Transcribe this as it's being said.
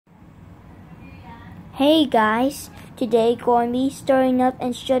Hey guys, today going to be starting up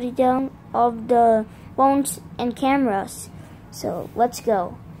and shutting down of the phones and cameras. So let's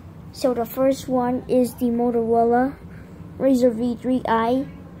go. So the first one is the Motorola Razr V3i.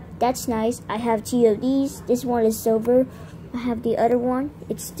 That's nice. I have two of these. This one is silver. I have the other one.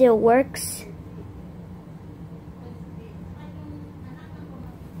 It still works.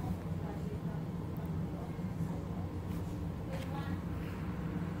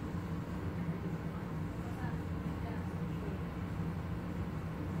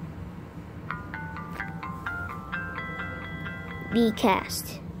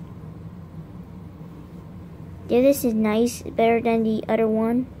 Vcast. Yeah, this is nice, better than the other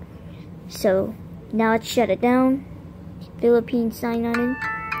one. So now let's shut it down. Philippine sign on it.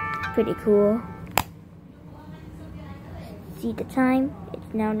 Pretty cool. See the time?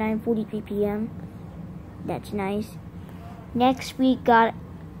 It's now 9:43 p.m. That's nice. Next we got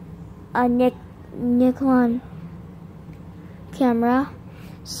a Nikon camera.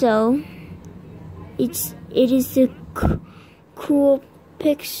 So it is the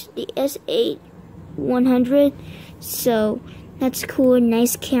Coolpix, the S8-100. So that's cool,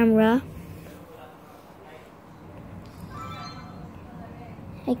 nice camera.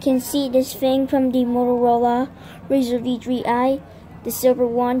 I can see this thing from the Motorola Razr V3i, the silver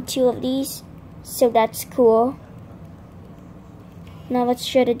one, two of these. So that's cool. Now let's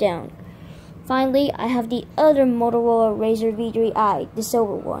shut it down. Finally, I have the other Motorola Razr V3i, the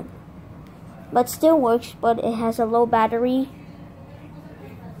silver one. But still works, but it has a low battery.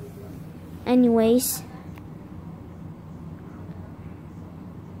 Anyways.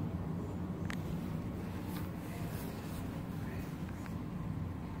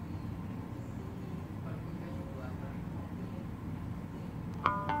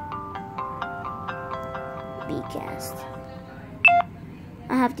 Vcast.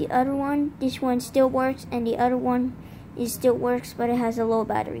 I have the other one. This one still works, and the other one still works, but it has a low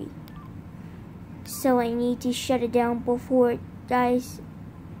battery. So I need to shut it down before it dies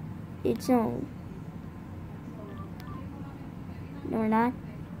its own. No, we're not.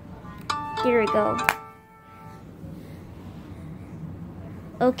 There we go.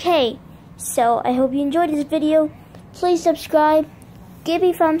 Okay, so I hope you enjoyed this video. Please subscribe, give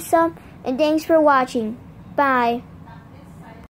me a thumbs up, and thanks for watching. Bye.